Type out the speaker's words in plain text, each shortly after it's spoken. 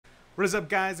What is up,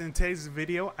 guys? In today's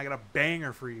video I got a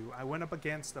banger for you. I went up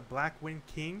against the Black Wind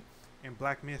King and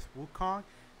Black Myth Wukong,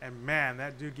 and man,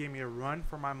 that dude gave me a run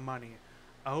for my money.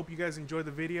 I hope you guys enjoyed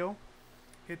the video.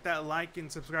 Hit that like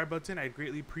and subscribe button, I'd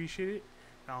greatly appreciate it,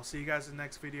 and I'll see you guys in the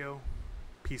next video.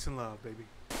 Peace and love, baby.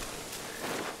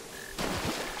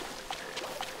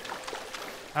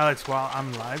 Alex, while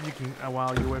I'm live, you can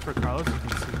while you wait for Carlos, you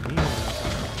can see me.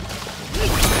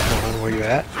 Where you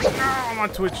at? Oh, I'm on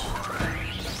Twitch.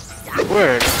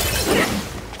 Where?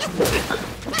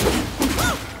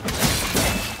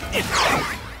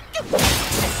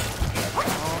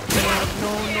 No.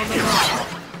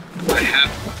 I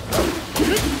have.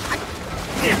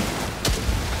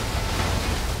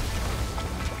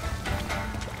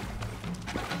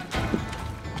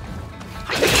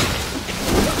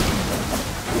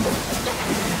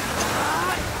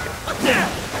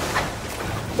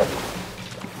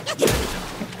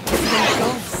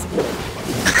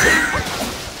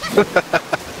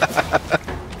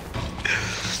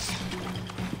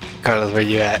 Carlos, where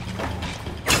you at?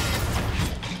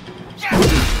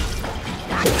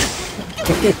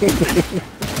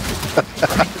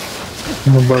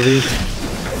 Oh, buddy.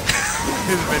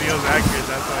 His video's accurate,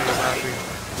 that's why he's laughing.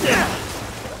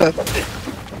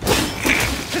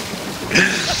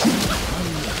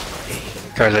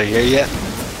 Carlos, are you here yet?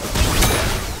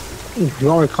 You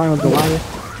want to climb up the ladder?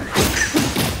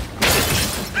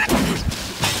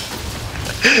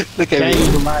 Look at Can't me.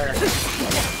 use the ladder.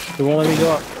 They won't let me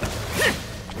go up.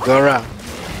 Go around.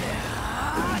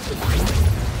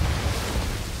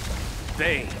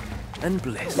 Bane and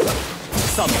bliss.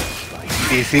 Summoned by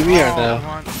Do you see me or no?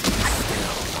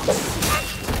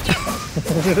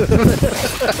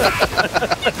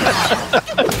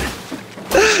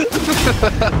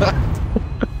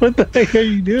 What the heck are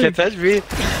you doing? Can't touch me.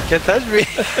 Can't touch me.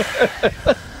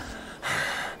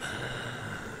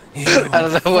 I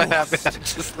don't know what happened. I'm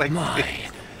just like mine.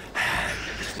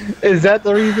 Is that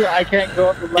the reason I can't go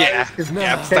up the ladder? Yeah. 'Cause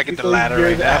Yeah, I'm stuck at the ladder you're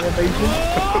right the now. animation?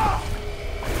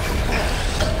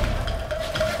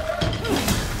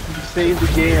 You saved the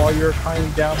game while you were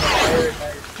climbing down the ladder.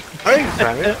 I ain't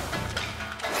climbing.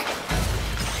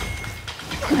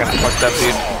 Kinda fucked up,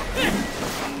 dude.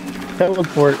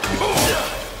 Teleport.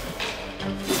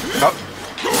 Oh.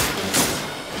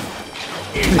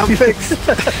 I'm fixed.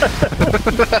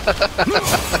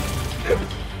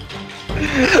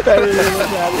 That really was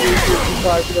how to do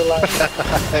 55 to the ladder.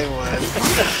 I won.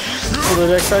 So the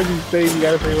next time you save, you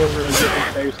gotta save over a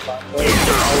different save spot. So it's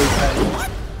always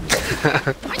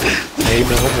happens. Say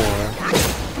no more.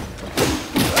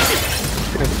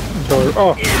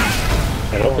 Oh!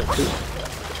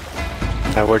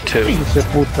 I were two. Se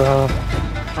puta.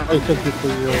 Ay, se puta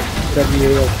yo.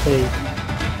 WALK.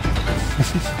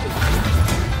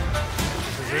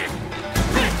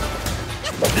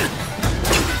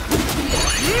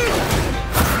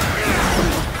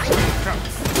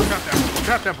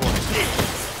 Trap that boy.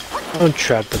 Don't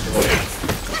trap the boy.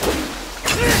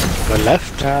 The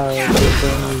left?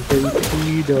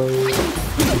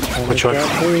 Which one?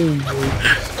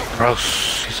 Gross.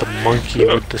 He's a monkey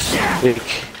with the stick.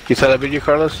 You saw that video,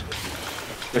 Carlos?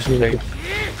 There's a thing.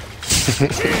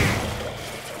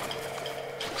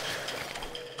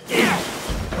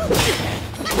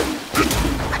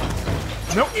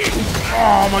 Nope.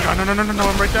 Oh my god, no,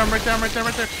 I'm right there, I'm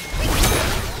right there.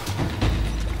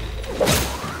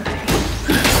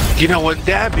 You know what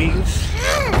that means?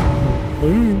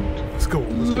 Let's go.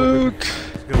 Loot.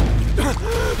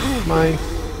 Mine.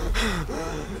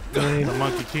 The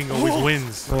Monkey King always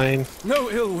wins. Mine. No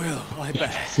ill will, I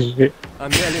bear. I'm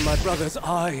merely my brother's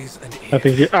eyes and ears. I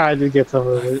think I did get some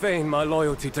of I it. feign my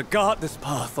loyalty to guard this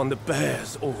path on the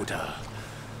bear's order.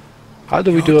 How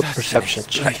do we do Your a destiny perception is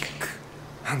check? bleak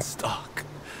and stark.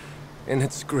 In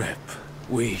its grip,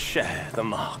 we share the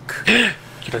mark.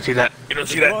 You don't see that. You don't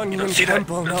see that. You don't see that. You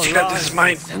don't see that. This is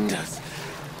mine.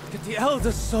 Yet the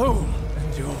elder soul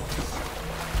endures.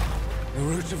 The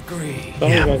root of greed.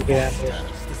 Some of you guys get after it.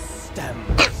 It's the stem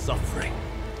of suffering.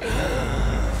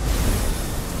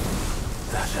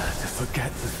 Better to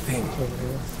forget the thing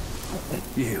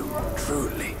you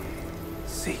truly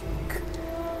seek.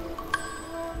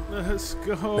 Let's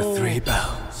go. The three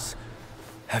bells.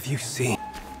 Have you seen?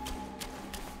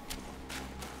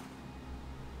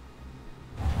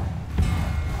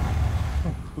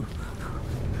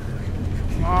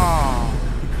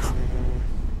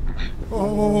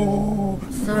 Oh,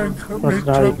 thank That's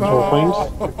not even Joel Flames.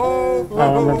 I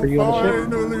remember you on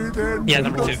the ship. Yeah,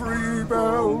 number 2. Three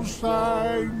bells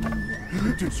sang.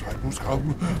 Disciples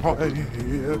come, I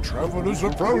hear travelers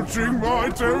approaching my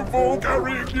temple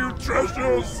carrying new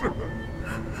treasures.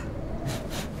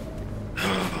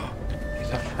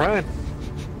 crying.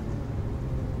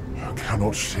 I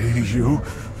cannot see you,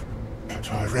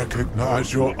 but I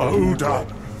recognize your odor.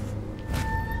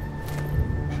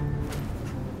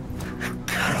 It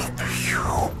cannot be you.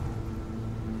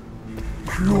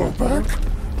 You are back?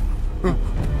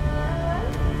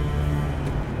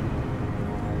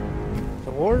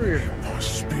 The warrior.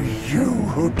 Must be you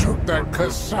who took that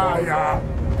Kasaya.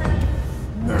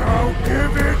 Now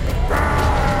give it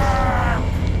back!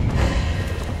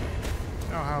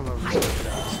 Oh, hello.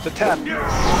 It's the tap.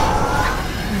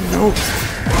 No.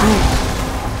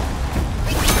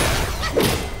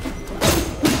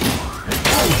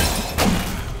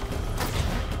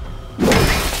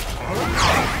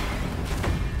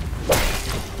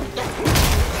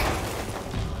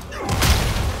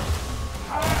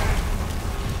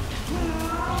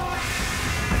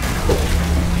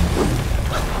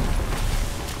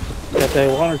 Got that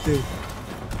one or two.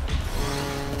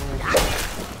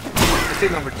 I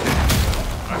think number 2.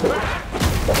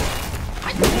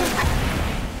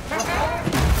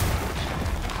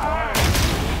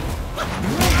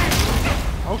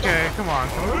 Okay, come on.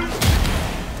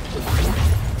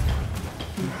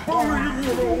 Hurry,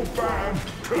 you old man!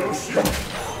 Curse you!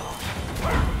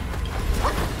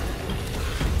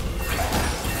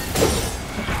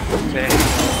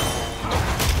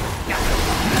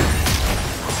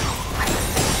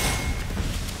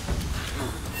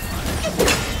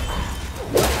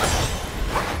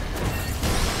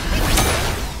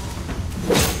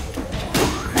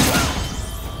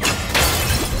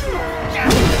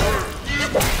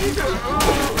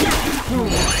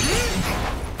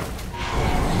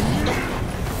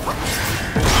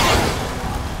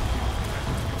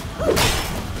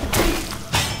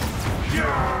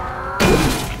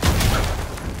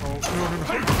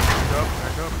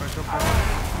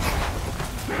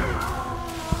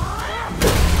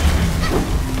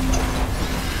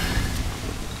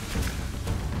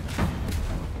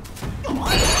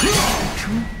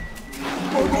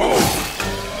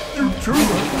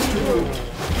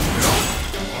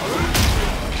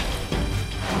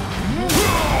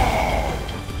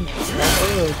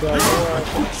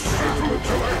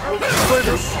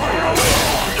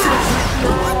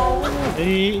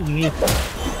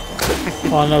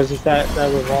 Oh no, it's just that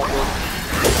revolver.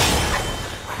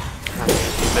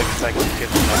 Looks like you can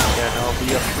and I'll be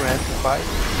your friend to fight.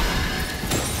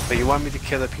 But you want me to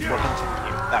kill the people hunting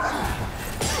you? That one.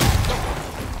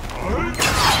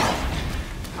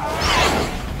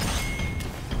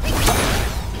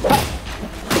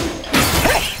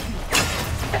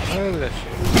 Oh, that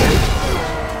shit.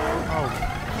 Oh,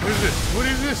 what is this? What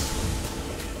is this?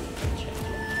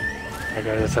 I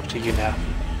got it's up to you now.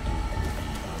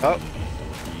 Oh.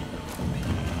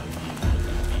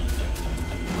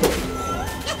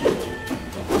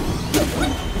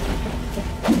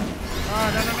 Oh,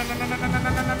 no.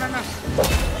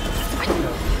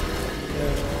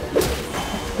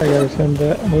 I gotta send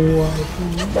that.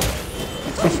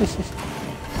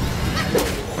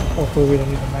 Hopefully we don't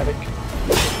need a medic.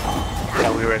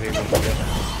 Yeah, we ready to go.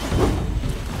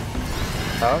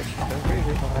 Ouch, that's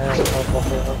crazy.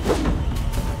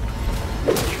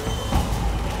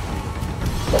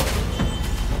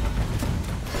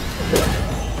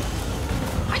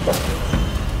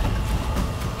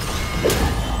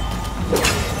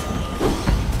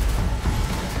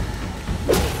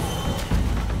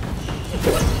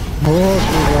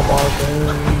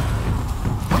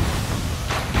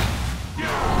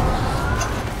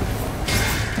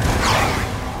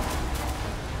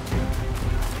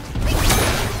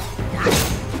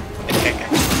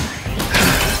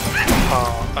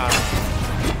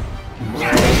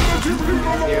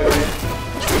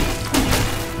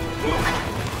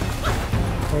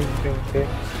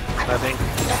 Nothing.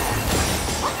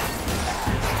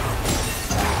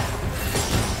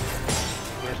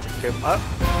 We have to pick him up.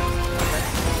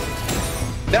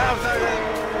 No, sorry.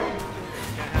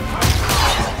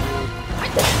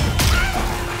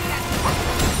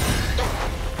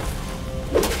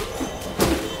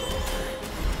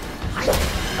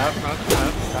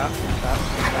 Stop.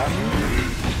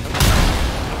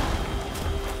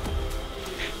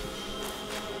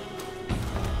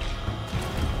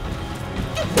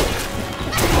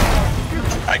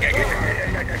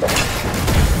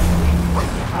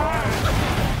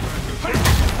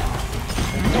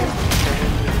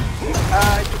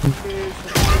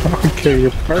 Okay,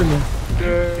 your partner.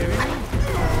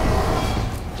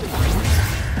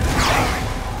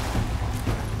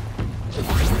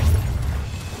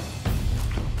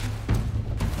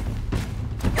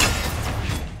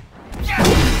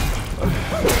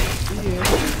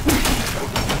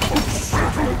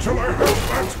 Until I have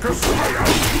that Kasaya!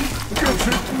 Get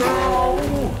it now!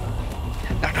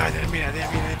 No, didn't mean it.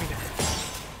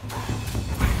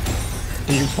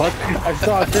 You what? I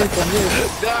saw a drink on you.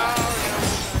 No.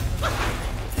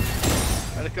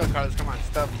 Alright, let's go, Carlos. Come on,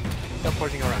 stop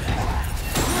forcing around.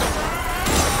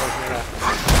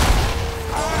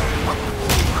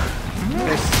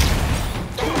 Miss.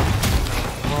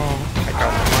 I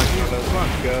got the money. Let's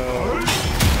go.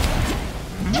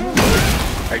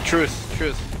 Alright, truce.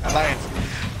 Alliance.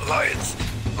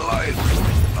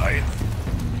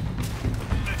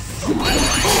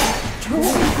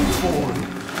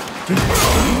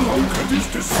 Look at his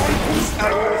disciples!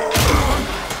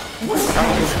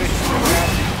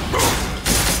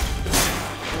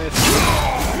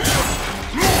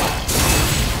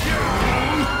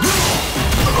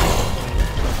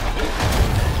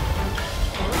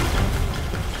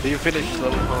 Do you finish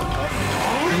slow? Come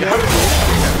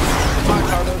on,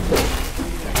 Carlos.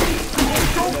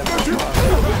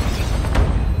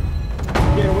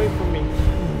 Get away from me.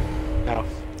 No.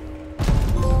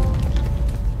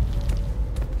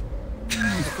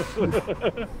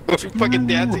 Fucking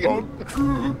dancing.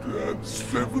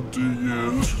 170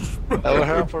 years. That will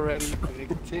help already. We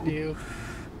continue.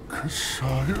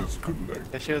 Kasaya's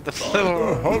collected I should have the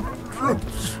floor.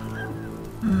 hundreds.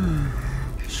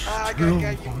 I Still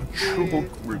got you. one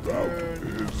choke without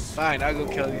this. Fine, I'll go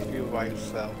kill these people by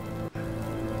yourself.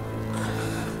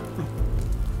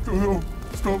 No,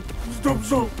 stop. Go.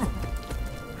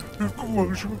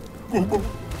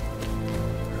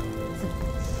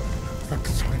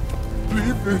 Kasaya,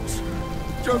 leave it.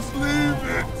 Just leave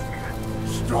it.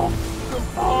 Stop the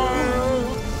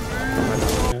fire.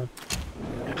 Yeah.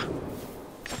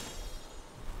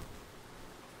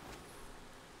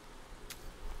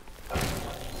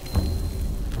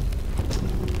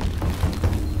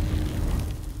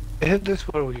 Isn't this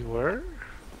where we were?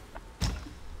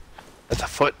 That's a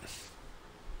foot.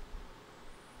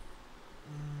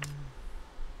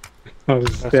 That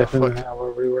was That's a definitely foot. not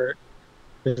where we were.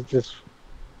 It's just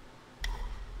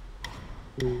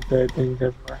dead things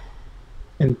everywhere.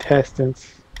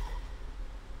 Intestines,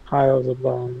 piles of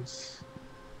bones,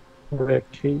 rib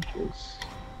cages,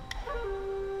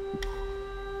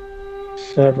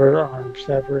 severed arm,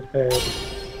 severed head.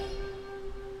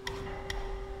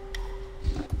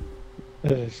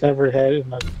 There's a severed head in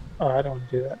the. Oh, I don't want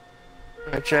to do that.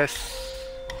 I just.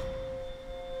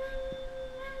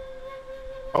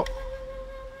 Oh,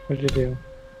 What'd you do?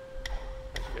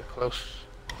 let's get close.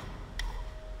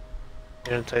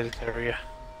 Get inside this area.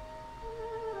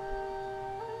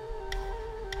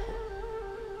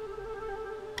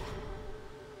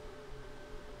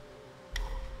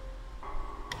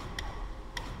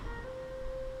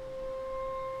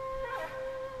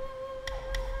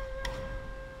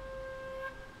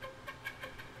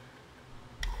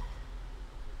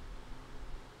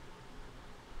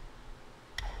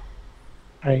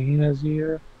 Hyenas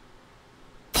here.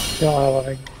 Don't have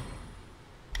a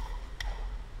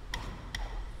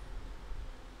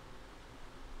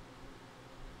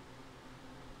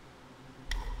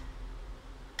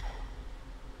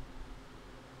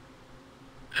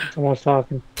Someone's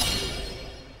talking.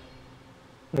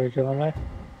 Are you killing me?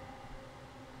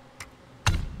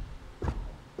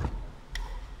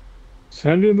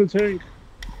 Send in the tank.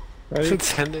 Ready?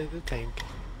 Send it to the tank.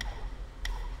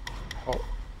 Oh.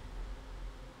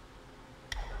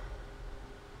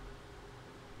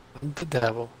 I'm the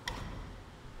devil.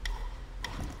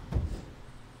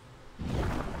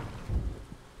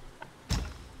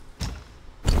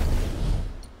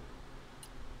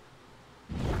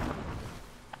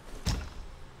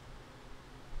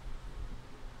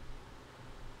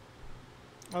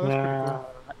 Oh, that's pretty cool.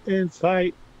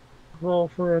 Insight. Roll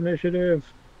for initiative.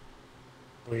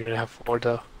 We're gonna have 4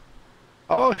 though.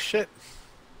 Oh shit.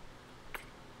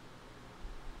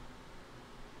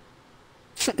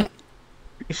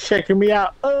 He's checking me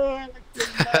out. Oh, I like this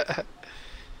guy.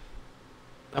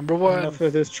 Number 1. Enough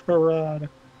of this charade.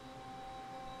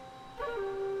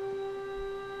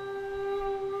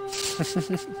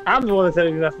 I'm the one that said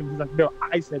enough, and he's like, no,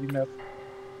 I said enough.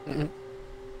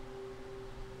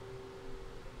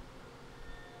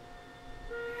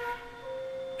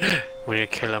 We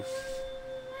need to kill him.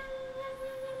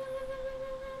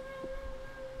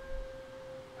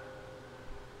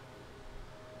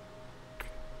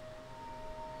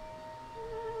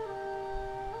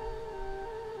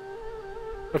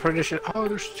 The perdition. Oh,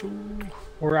 there's 2.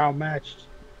 We're outmatched.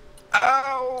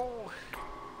 Ow!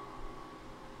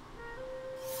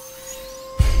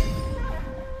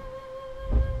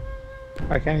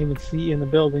 I can't even see in the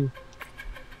building.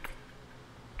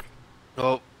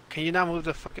 Oh, Can you not move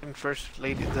the fucking first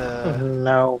lady? The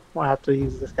No, I have to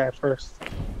use this guy first.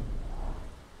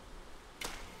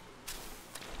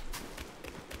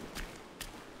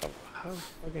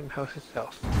 how's his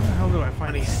health? Where the hell do I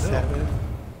find this? 27.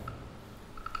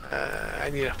 I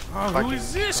need a Oh, fucking. who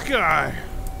is this guy?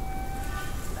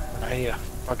 I need a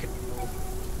fucking.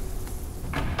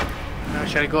 Now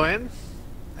should I go in?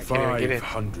 I can't even get in.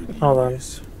 500 Hold on.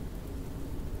 years.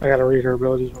 I gotta read her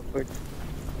abilities real quick.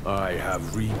 I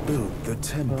have rebuilt the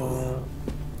temple.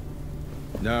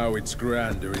 Now it's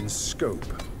grander in scope.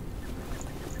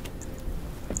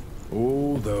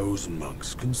 All those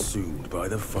monks consumed by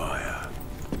the fire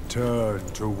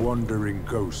turned to wandering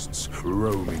ghosts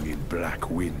roaming in Black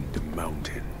Wind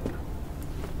Mountain.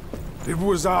 It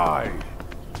was I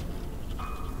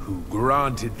who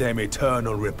granted them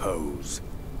eternal repose.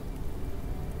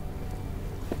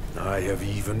 I have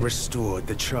even restored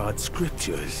the charred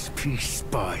scriptures piece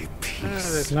by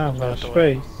piece. It's not enough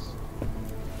space.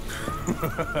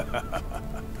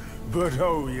 But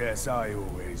oh yes, I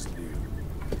always knew.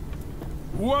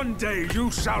 One day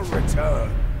you shall return.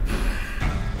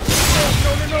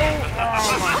 No.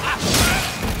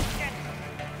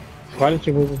 Why didn't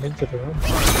you move him into the room?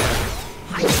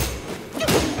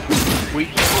 We.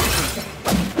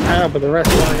 I know, but the rest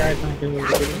of our guys aren't going to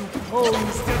get in.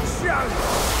 Homes to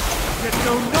challenge, yet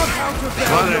know not how to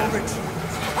bear your riches.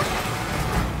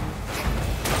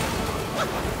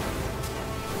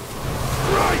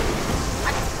 Right!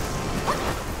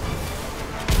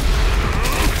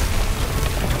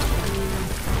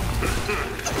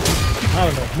 I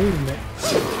don't know, movement.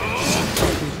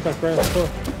 He's stuck right on the floor.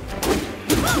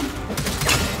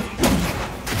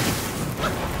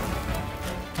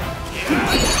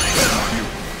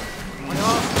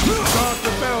 Guard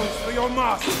the bells for your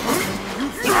master. You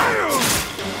failed!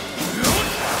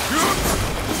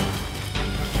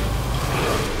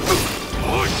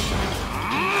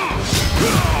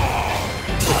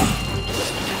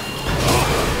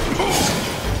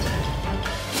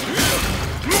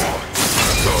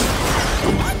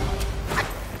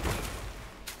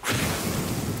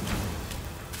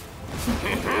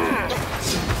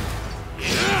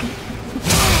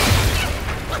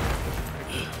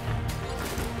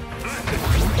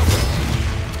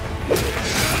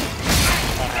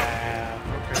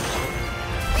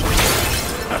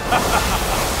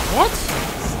 What?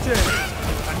 Stay,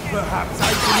 and perhaps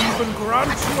I can even grant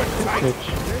you a title.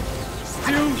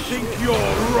 Still think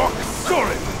you're rock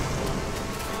solid?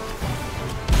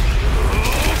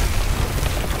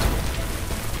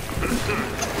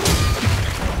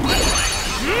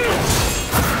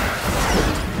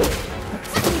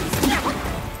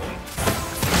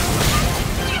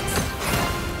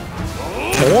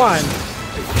 One.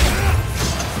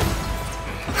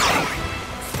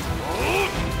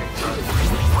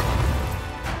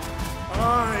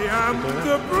 I am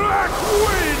the Black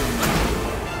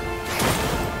Wind!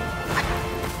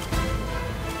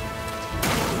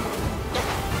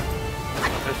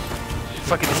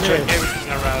 Fucking destroy everything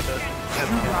around us.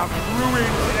 You have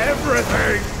ruined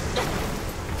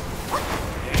everything!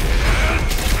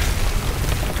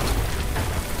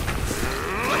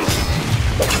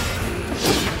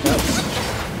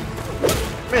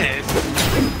 Man,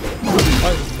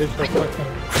 Why is this so fucking...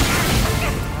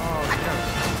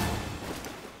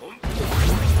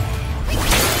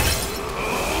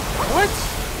 What?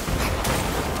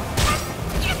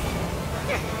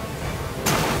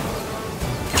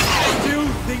 Still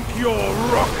think you're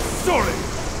rock solid?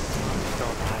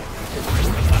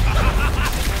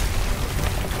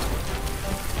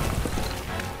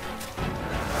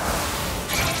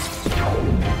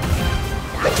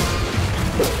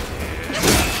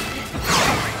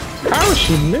 How is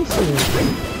she missing?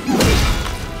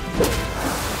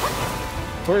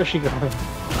 Where is she going?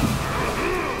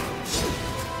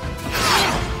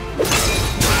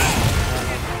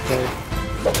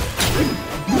 Okay.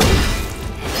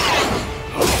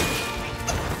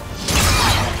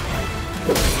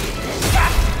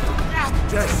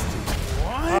 Destined.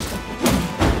 What?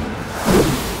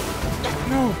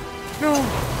 No,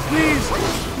 please,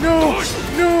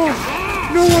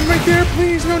 no one right there,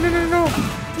 please, no.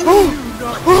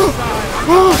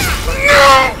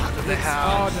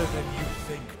 Harder than you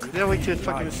think. is there a way to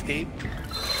fucking escape?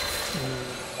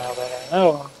 Now that I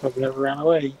know, I've never ran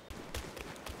away.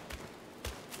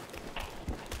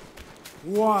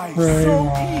 Why Right.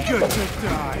 so eager to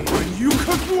die when you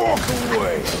could walk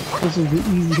away? This is the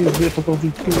easiest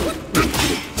difficulty too.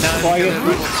 Now Well, I it's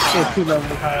guess gonna- it's 2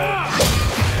 levels higher.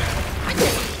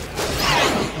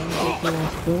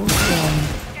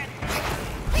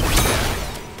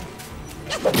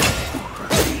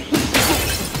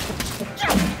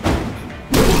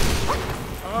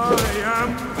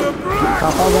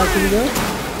 How far back did we go?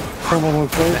 Someone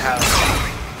was close.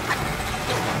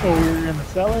 Oh, we were in the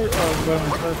cellar, or when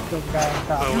we first killed the guy on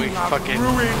top? Oh, we fucking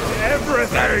Ruined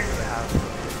everything!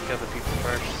 kill the people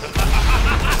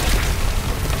first.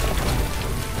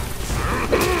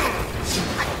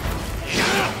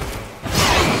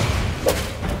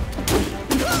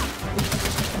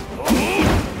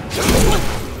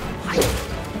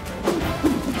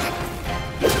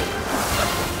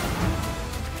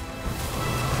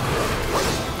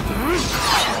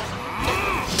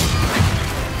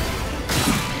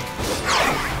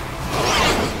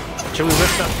 Should we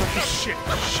rip that fucking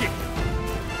Shit.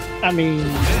 I mean,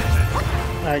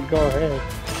 alright, go ahead.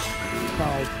 It's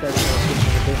not like that's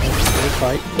this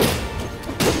fight.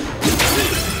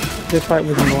 This fight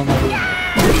was the one that we.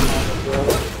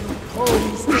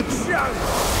 Holy shit!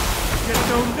 You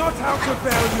know not how to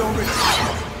bear your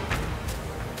retreat.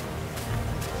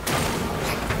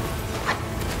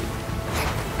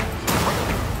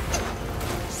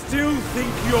 Still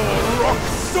think you're rock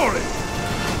solid?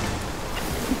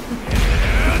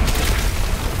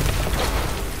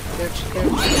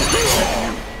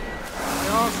 I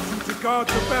asked you to guard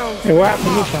the bells. Hey, what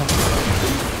happened this time?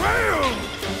 Failed!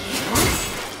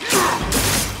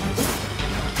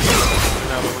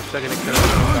 No, but we're still gonna kill him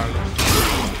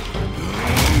regardless.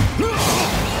 No.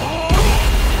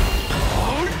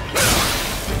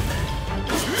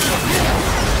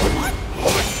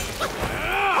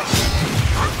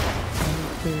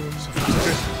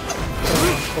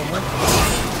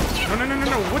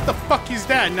 What the fuck is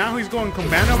that? Now he's going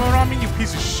commando mode on me, you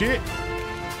piece of shit.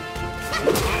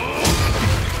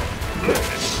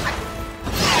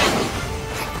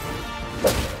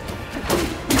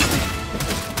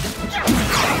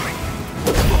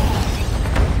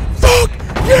 Fuck!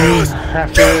 Yes!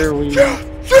 After we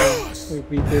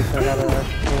beat this, I gotta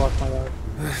walk my dog.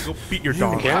 Go beat your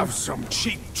dog. You have some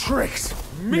cheap tricks.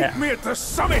 Meet me at the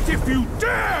summit if you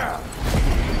dare!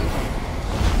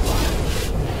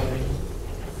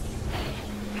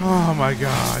 Oh my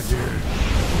god, dude.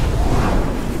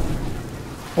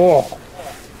 Oh.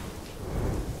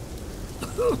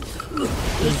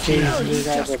 Just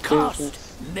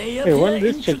cast may Hey, when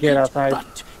appear did this chick get intricate, outside?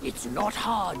 but it's not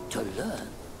hard to learn.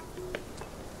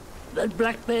 The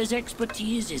Black Bear's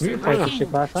expertise is You tried this lacking.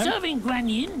 shit last time? Serving Guan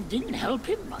Yin didn't help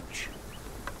him much.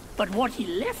 But what he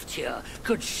left here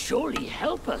could surely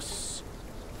help us.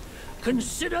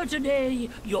 Consider today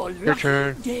your lucky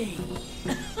turn. day.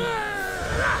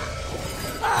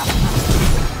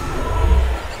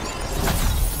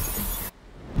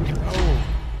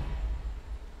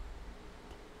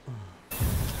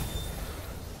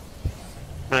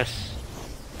 Nice.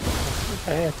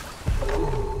 Hey,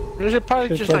 We should probably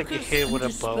Should just like Focus hit with a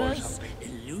and bow or disperse, something.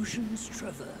 Illusions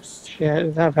traversed. shit,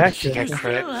 it's not back You yet. get Still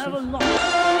crit. have a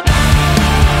lot.